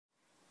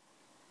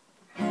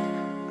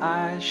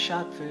I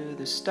shot for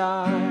the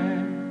stars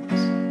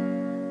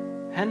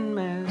and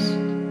missed.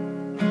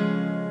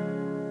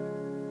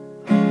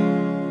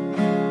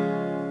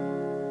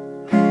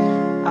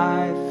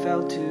 I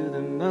fell to the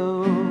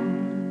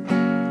moon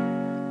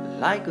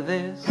like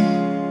this.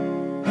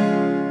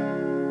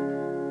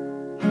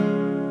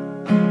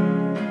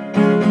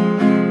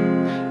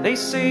 They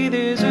say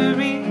there's a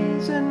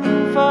reason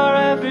for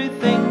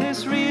everything.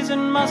 This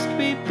reason must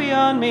be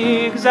beyond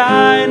me, 'cause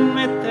I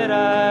admit that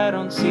I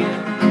don't see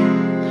it.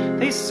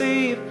 They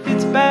say if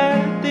it's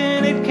bad,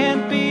 then it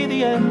can't be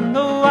the end.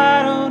 Though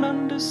I don't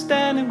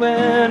understand it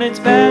when it's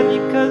bad,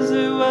 because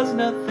there was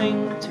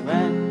nothing to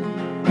end.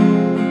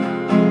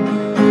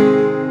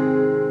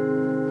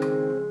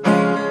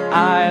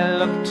 I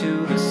look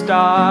to the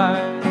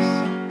stars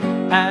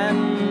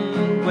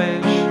and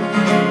wish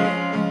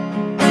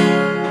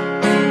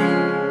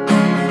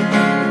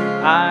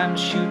I'm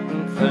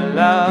shooting for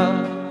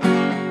love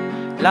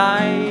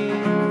like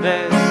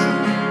this.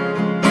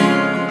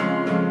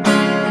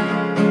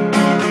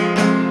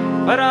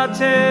 But I'll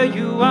tell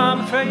you,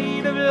 I'm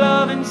afraid of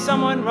loving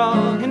someone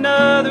wrong.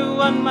 Another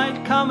one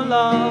might come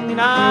along,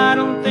 and I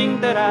don't think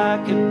that I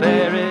could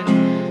bear it.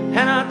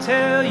 And I'll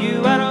tell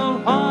you, I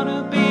don't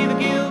wanna be the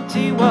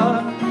guilty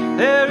one.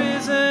 There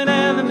is an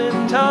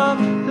element of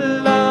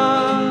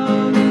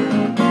love.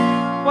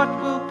 What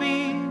will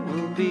be,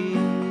 will be.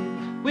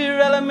 We're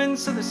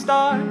elements of the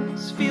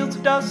stars, fields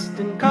of dust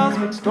and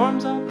cosmic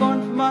storms are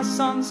born from our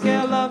sun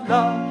scale of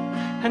love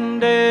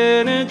and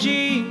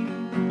energy.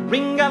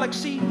 Ring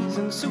galaxies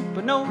and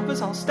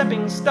supernovas, all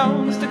stepping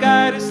stones to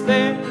guide us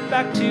there,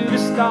 back to the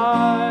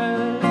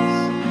stars,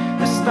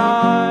 the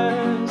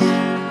stars.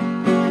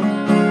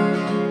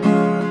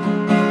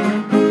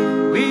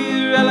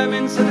 We're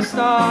elements of the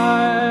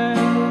stars.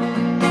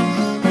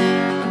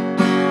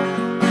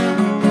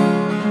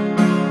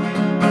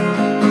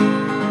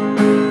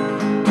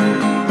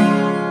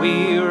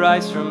 We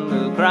rise from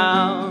the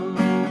ground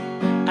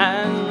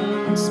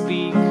and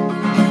speak.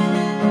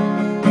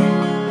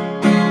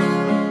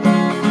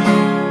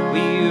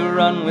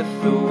 Run with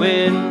the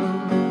wind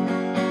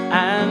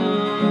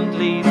and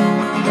leap.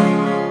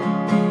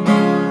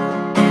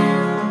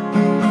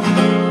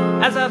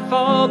 As I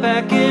fall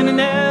back in a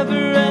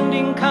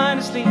never-ending kind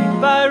of sleep,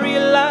 I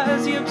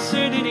realize the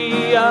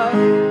absurdity of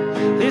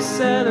this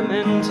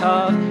element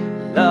of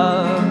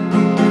love.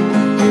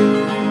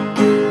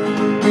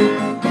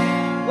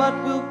 What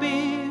will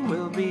be,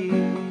 will be.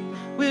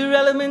 We're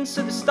elements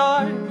of the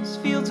stars,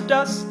 fields of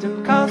dust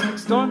and cosmic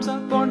storms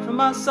are born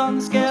from our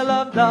sun scale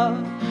of love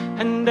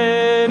and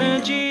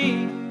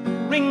energy.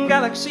 Ring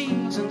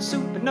galaxies and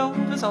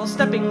supernovas, all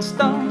stepping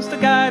stones to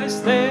guide us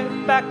there,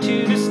 back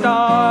to the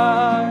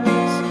stars,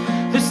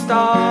 the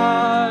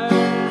stars.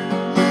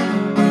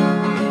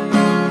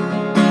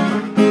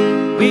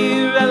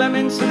 We're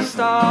elements of the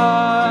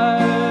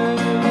stars.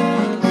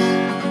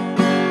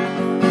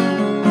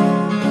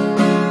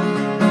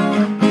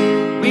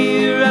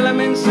 We're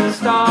elements of the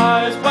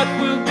stars. What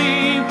will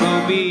be,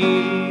 will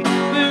be.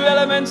 We're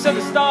elements of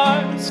the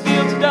stars,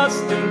 fields of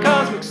dust and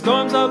cosmic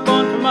storms are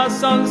born from our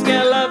sun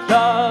scale of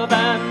love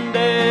and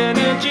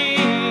energy.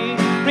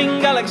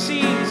 Ring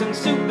galaxies and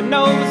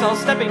supernovas, all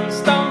stepping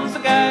stones to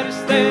guide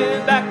us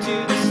there, back to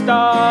the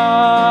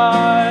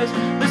stars,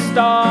 the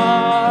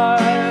stars.